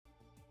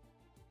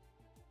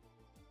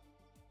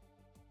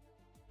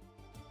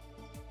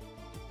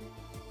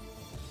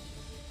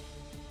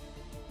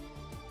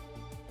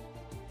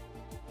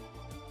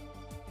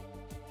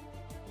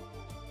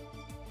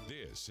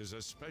This is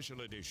a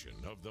special edition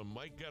of the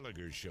Mike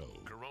Gallagher Show,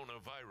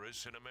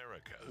 Coronavirus in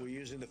America. We're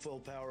using the full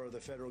power of the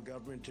federal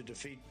government to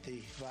defeat the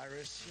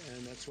virus,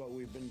 and that's what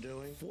we've been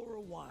doing. For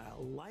a while,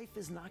 life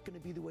is not going to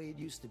be the way it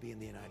used to be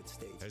in the United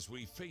States. As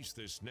we face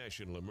this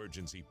national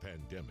emergency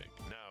pandemic,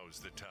 now's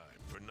the time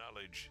for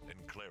knowledge and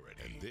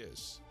clarity. And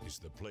this is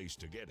the place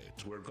to get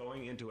it. We're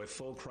going into a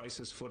full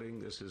crisis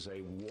footing. This is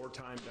a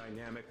wartime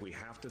dynamic. We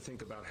have to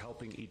think about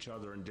helping each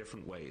other in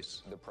different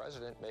ways. The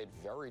president made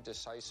very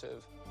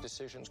decisive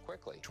decisions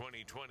quickly.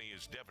 2020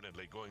 is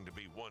definitely going to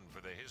be one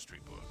for the history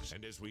books.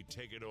 And as we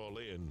take it all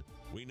in,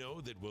 we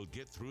know that we'll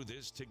get through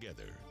this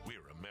together.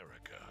 We're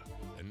America.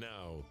 And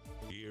now,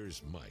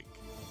 here's Mike.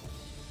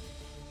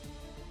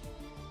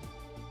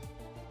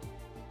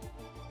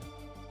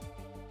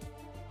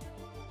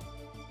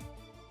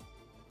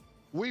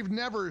 We've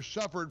never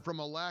suffered from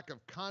a lack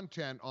of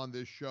content on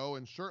this show,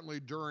 and certainly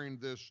during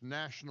this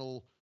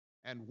national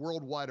and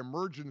worldwide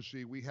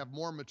emergency, we have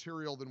more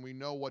material than we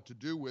know what to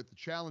do with. The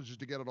challenge is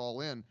to get it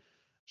all in.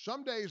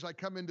 Some days I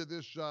come into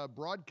this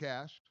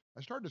broadcast,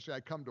 I started to say I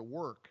come to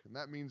work, and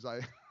that means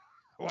I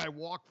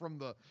walk from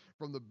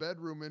the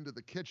bedroom into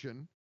the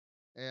kitchen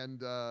and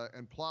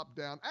plop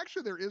down.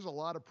 Actually, there is a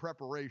lot of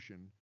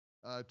preparation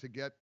to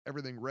get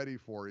everything ready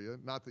for you.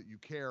 Not that you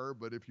care,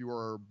 but if you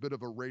are a bit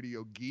of a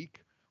radio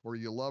geek or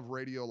you love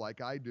radio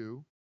like I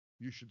do,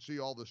 you should see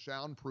all the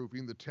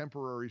soundproofing, the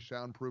temporary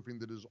soundproofing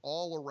that is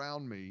all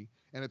around me,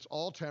 and it's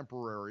all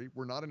temporary.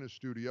 We're not in a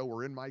studio.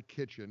 We're in my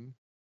kitchen,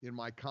 in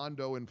my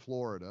condo in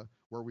Florida,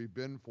 where we've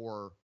been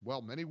for,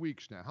 well, many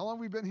weeks now. How long have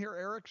we been here,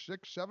 Eric?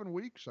 6, 7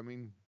 weeks? I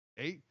mean,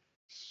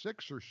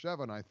 6 or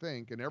 7, I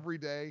think, and every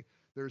day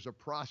there's a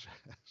process.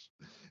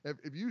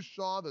 If you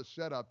saw the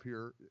setup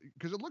here,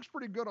 because it looks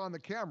pretty good on the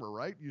camera,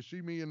 right? You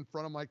see me in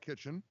front of my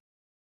kitchen.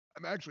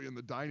 I'm actually in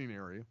the dining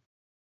area.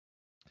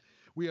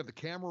 We have the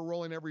camera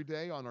rolling every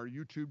day on our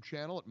YouTube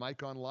channel at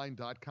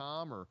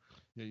mikeonline.com, or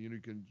you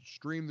can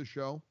stream the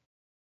show,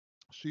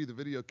 see the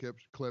video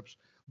clips.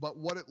 But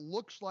what it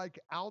looks like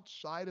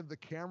outside of the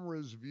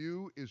camera's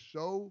view is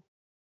so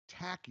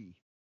tacky.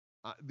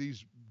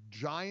 These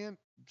giant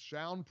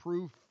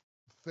soundproof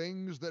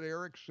things that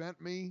Eric sent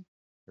me,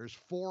 there's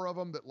 4 of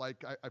them that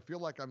I feel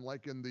like I'm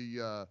like in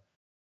the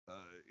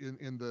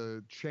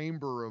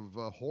chamber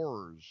of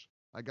horrors.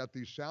 I got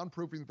these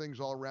soundproofing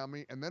things all around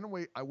me. And then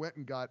I went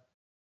and got,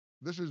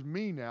 this is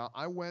me now,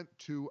 I went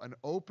to an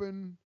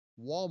open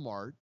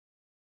Walmart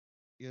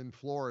in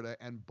Florida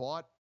and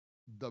bought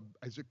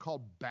is it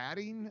called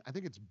batting? I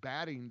think it's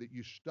batting that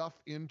you stuff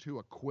into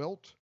a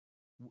quilt.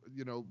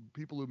 You know,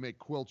 people who make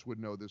quilts would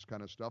know this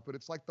kind of stuff, but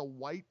it's like the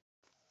white,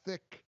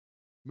 thick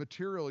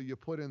material you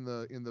put in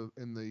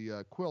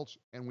the quilts.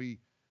 And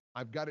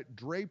I've got it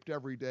draped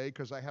every day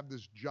because I have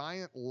this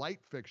giant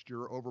light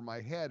fixture over my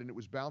head, and it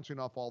was bouncing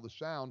off all the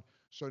sound.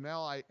 So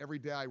now every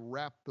day I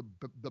wrap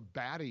the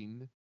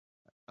batting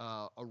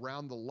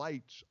around the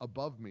lights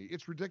above me.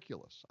 It's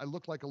ridiculous. I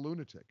look like a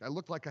lunatic. I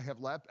look like I have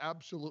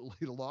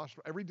absolutely lost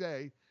every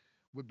day.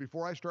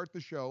 Before I start the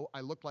show,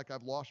 I look like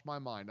I've lost my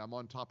mind. I'm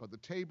on top of the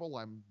table.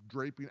 I'm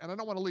draping, and I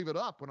don't want to leave it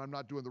up when I'm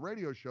not doing the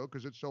radio show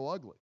because it's so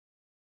ugly.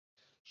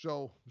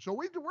 So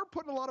we're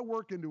putting a lot of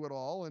work into it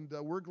all, and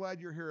we're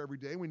glad you're here every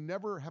day. We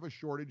never have a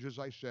shortage, as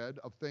I said,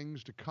 of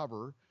things to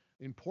cover.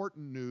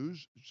 Important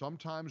news,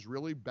 sometimes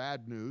really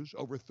bad news.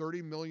 Over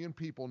 30 million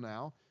people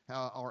now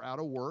are out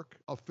of work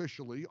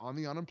officially on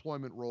the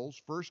unemployment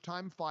rolls.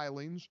 First-time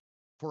filings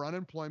for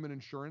unemployment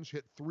insurance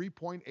hit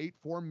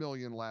 3.84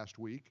 million last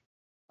week.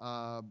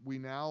 We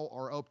now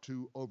are up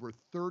to over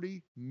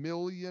 30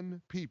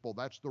 million people.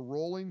 That's the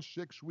rolling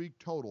 6-week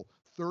total,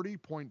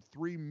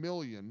 30.3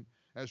 million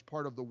as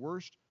part of the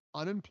worst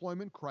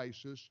unemployment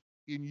crisis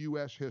in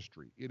U.S.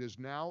 history. It is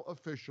now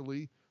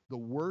officially the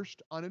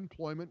worst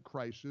unemployment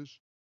crisis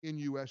in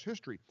U.S.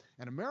 history.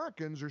 And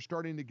Americans are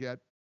starting to get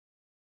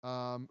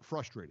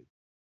frustrated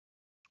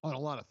on a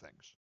lot of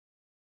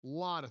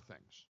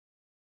things.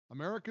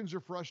 Americans are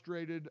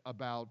frustrated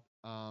about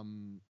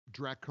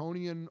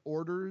draconian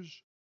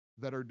orders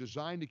that are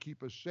designed to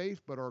keep us safe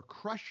but are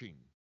crushing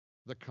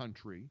the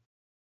country.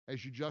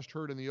 As you just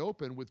heard in the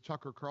open with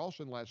Tucker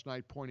Carlson last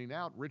night pointing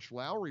out, Rich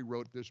Lowry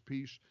wrote this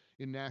piece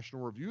in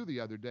National Review the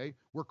other day,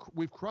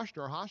 we've crushed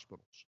our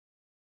hospitals.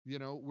 You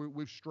know,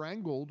 we've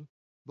strangled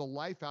the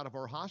life out of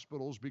our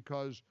hospitals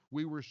because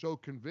we were so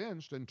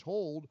convinced and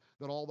told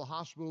that all the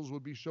hospitals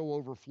would be so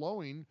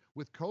overflowing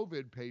with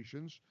COVID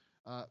patients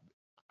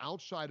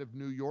outside of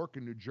New York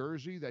and New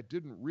Jersey. That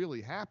didn't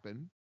really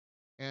happen.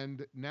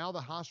 And now the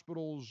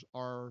hospitals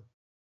are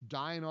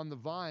dying on the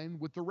vine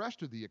with the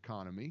rest of the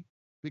economy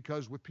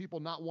because with people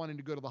not wanting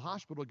to go to the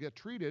hospital to get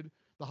treated,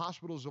 the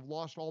hospitals have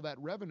lost all that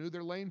revenue.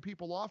 They're laying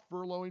people off,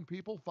 furloughing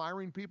people,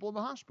 firing people in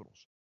the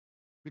hospitals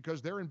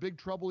because they're in big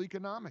trouble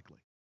economically.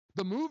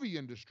 The movie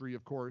industry,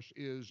 of course,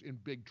 is in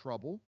big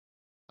trouble.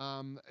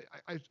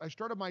 I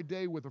started my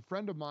day with a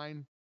friend of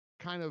mine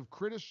kind of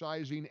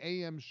criticizing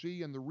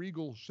AMC and the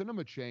Regal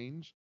cinema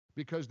chains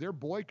because they're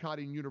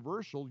boycotting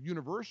Universal.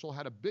 Universal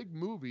had a big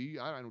movie,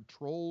 I don't know,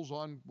 Trolls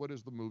on, what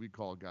is the movie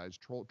called, guys?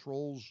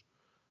 Trolls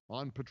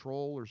On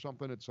Patrol or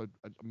something. It's a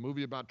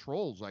movie about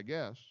trolls, I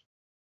guess.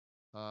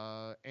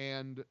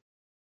 And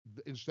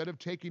instead of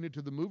taking it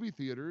to the movie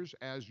theaters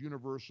as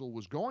Universal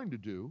was going to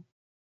do,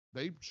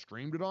 they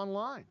streamed it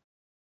online.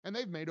 And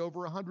they've made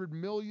over $100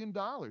 million.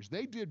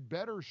 They did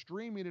better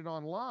streaming it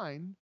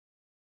online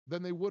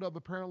than they would have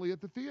apparently at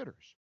the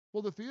theaters.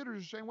 Well, the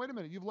theaters are saying, wait a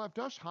minute, you've left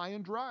us high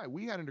and dry.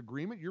 We had an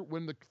agreement.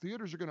 When the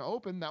theaters are going to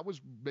open, that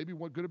was maybe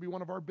going to be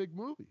one of our big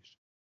movies.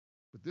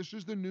 But this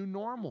is the new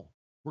normal.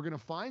 We're going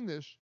to find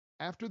this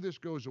after this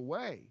goes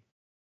away.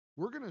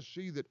 We're going to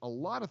see that a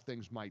lot of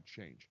things might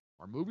change.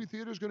 Are movie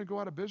theaters going to go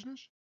out of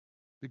business?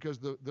 Because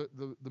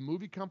the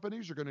movie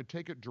companies are going to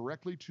take it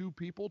directly to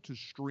people to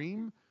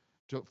stream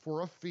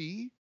for a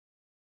fee.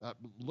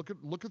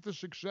 Look at the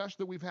success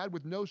that we've had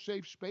with No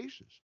Safe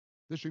Spaces.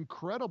 This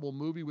incredible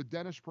movie with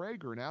Dennis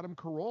Prager and Adam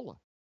Carolla.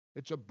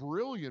 It's a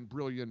brilliant,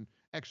 brilliant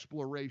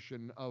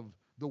exploration of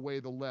the way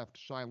the left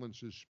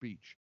silences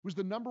speech. It was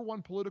the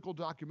 #1 political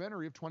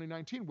documentary of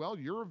 2019. Well,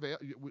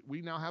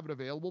 we now have it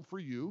available for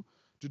you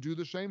to do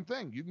the same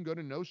thing. You can go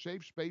to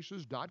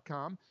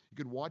nosafespaces.com. You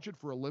can watch it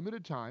for a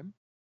limited time.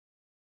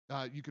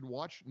 You can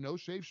watch No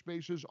Safe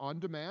Spaces on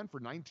demand for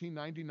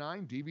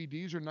 $19.99.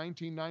 DVDs are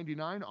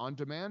 $19.99 on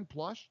demand,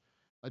 plus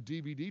a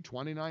DVD,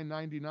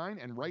 $29.99.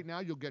 And right now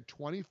you'll get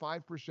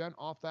 25%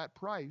 off that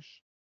price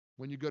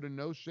when you go to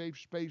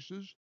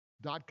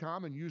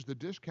nosafespaces.com and use the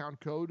discount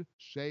code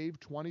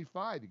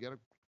SAVE25. You get a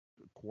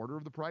quarter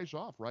of the price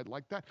off, right?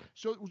 Like that.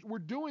 So we're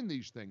doing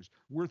these things.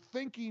 We're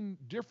thinking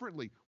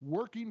differently.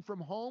 Working from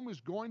home is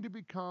going to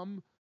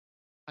become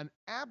an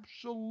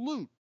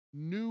absolute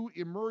new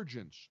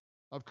emergence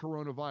of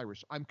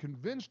coronavirus. I'm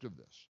convinced of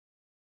this.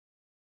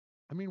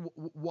 I mean,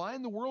 why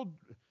in the world,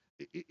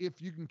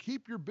 if you can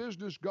keep your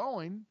business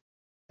going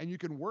and you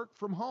can work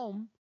from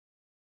home,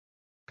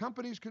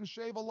 companies can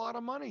save a lot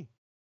of money.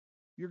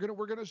 We're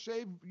going to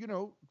save,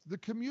 the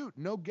commute,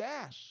 no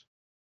gas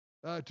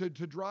to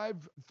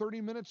drive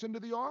 30 minutes into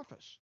the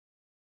office.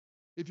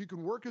 If you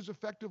can work as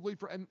effectively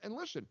and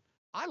listen,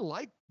 I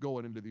like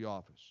going into the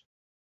office.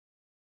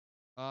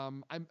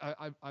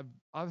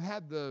 I've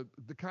had the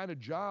kind of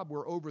job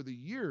where over the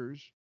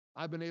years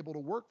I've been able to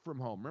work from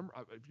home. Remember,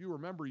 if you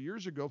remember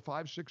years ago,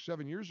 5, 6,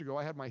 7 years ago,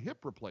 I had my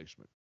hip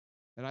replacement.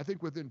 And I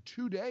think within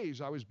 2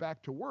 days I was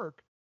back to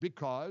work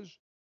because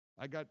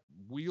I got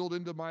wheeled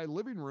into my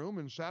living room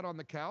and sat on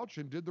the couch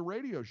and did the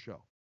radio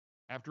show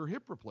after a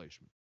hip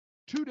replacement.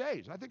 2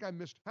 days. I think I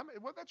missed,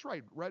 well, that's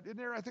right in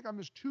there. I think I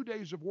missed 2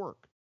 days of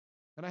work.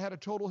 And I had a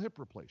total hip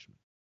replacement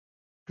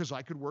because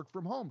I could work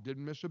from home,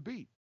 didn't miss a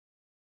beat.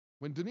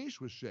 When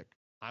Denise was sick,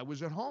 I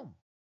was at home,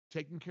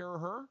 taking care of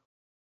her,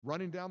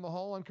 running down the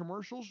hall on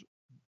commercials,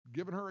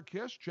 giving her a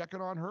kiss,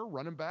 checking on her,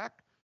 running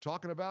back,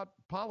 talking about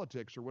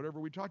politics or whatever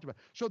we talked about.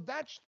 So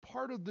that's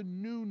part of the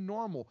new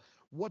normal.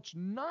 What's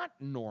not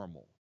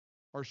normal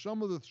are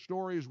some of the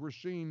stories we're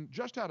seeing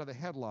just out of the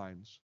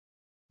headlines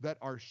that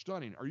are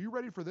stunning. Are you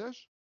ready for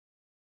this?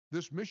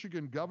 This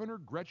Michigan Governor,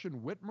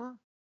 Gretchen Whitmer,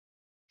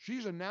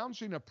 she's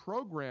announcing a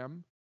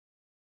program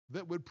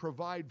that would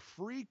provide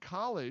free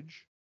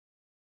college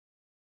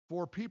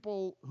for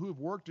people who have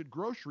worked at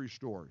grocery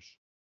stores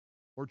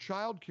or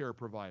childcare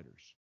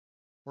providers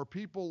or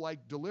people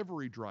like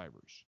delivery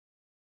drivers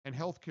and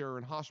healthcare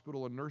and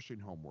hospital and nursing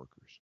home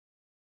workers.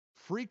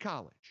 Free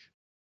college,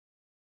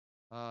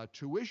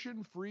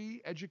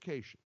 tuition-free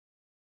education.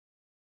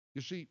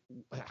 You see,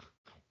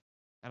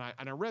 and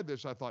I read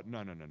this, I thought,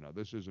 no,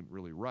 this isn't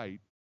really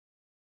right.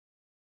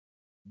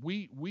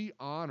 We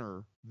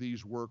honor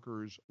these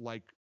workers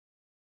like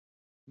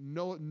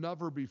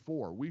never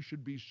before. We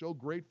should be so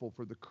grateful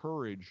for the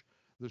courage,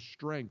 the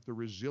strength, the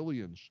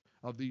resilience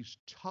of these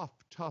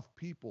tough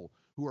people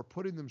who are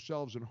putting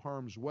themselves in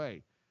harm's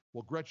way.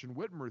 Well, Gretchen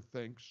Whitmer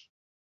thinks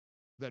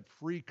that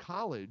free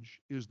college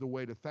is the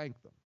way to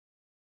thank them.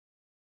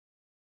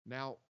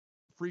 Now,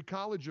 free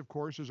college, of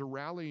course, is a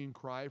rallying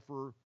cry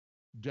for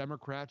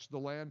Democrats the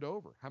land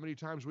over. How many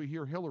times we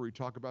hear Hillary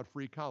talk about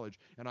free college,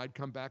 and I'd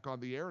come back on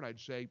the air and I'd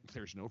say,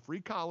 there's no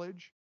free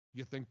college.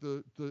 You think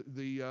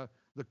the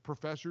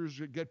professors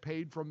get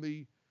paid from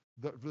the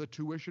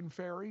tuition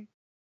ferry?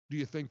 Do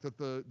you think that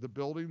the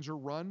buildings are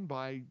run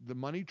by the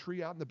money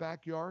tree out in the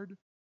backyard?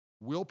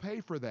 We'll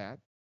pay for that.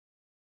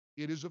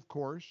 It is, of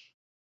course,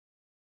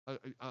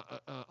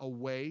 a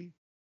way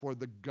for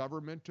the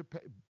government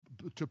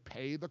to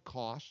pay the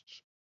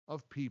costs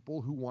of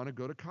people who want to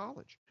go to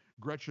college.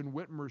 Gretchen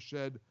Whitmer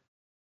said,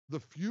 the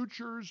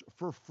Futures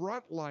for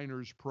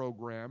Frontliners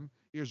program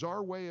is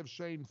our way of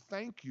saying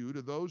thank you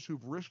to those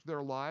who've risked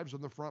their lives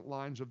on the front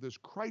lines of this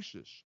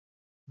crisis.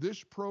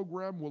 This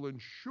program will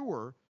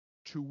ensure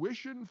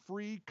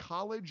tuition-free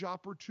college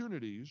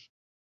opportunities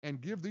and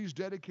give these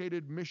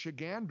dedicated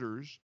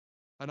Michiganders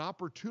an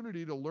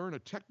opportunity to learn a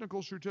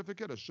technical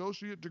certificate,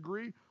 associate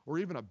degree, or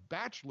even a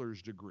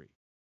bachelor's degree.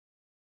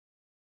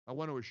 I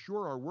want to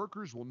assure our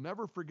workers will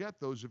never forget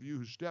those of you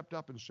who stepped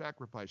up and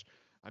sacrificed.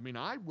 I mean,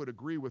 I would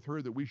agree with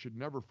her that we should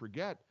never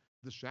forget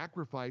the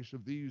sacrifice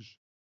of these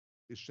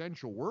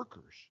essential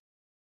workers.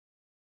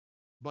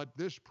 But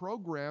this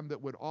program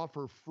that would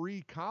offer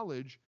free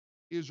college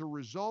is a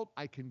result,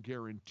 I can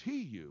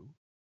guarantee you,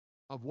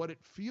 of what it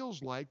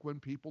feels like when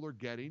people are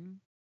getting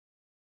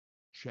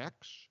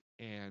checks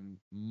and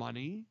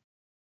money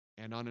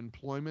and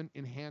unemployment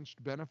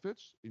enhanced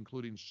benefits,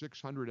 including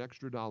 $600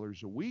 extra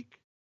a week.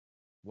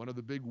 One of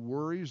the big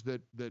worries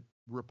that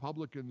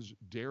Republicans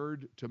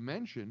dared to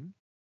mention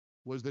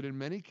was that in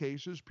many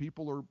cases,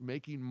 people are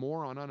making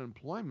more on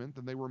unemployment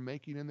than they were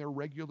making in their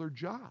regular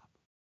job.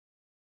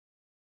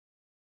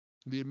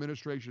 The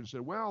administration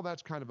said, well,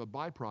 that's kind of a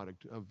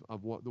byproduct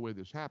of the way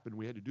this happened.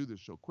 We had to do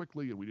this so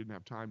quickly and we didn't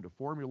have time to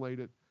formulate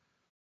it.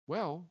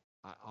 Well,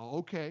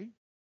 okay.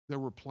 There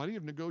were plenty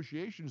of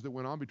negotiations that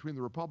went on between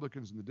the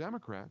Republicans and the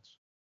Democrats.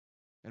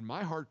 And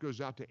my heart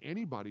goes out to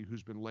anybody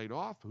who's been laid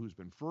off, who's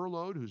been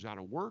furloughed, who's out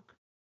of work,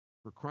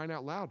 for crying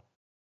out loud.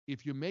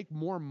 If you make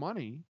more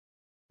money,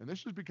 and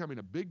this is becoming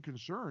a big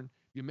concern,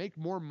 you make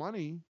more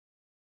money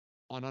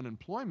on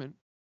unemployment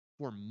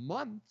for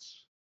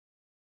months,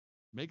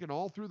 make it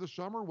all through the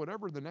summer,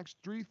 whatever, the next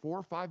 3,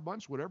 4, 5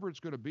 months, whatever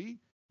it's going to be,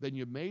 than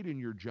you made in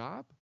your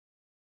job.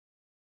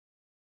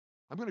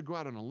 I'm going to go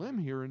out on a limb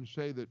here and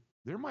say that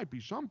there might be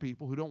some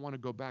people who don't want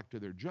to go back to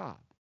their job.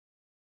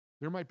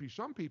 There might be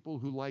some people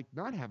who like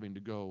not having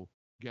to go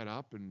get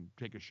up and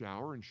take a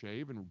shower and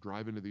shave and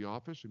drive into the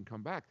office and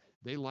come back.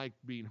 They like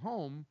being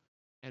home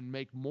and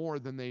make more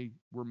than they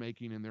were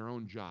making in their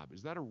own job.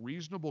 Is that a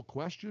reasonable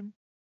question?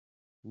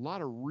 A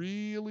lot of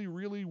really,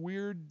 really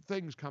weird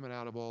things coming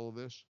out of all of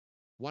this.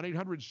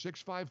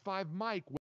 1-800-655-MIKE.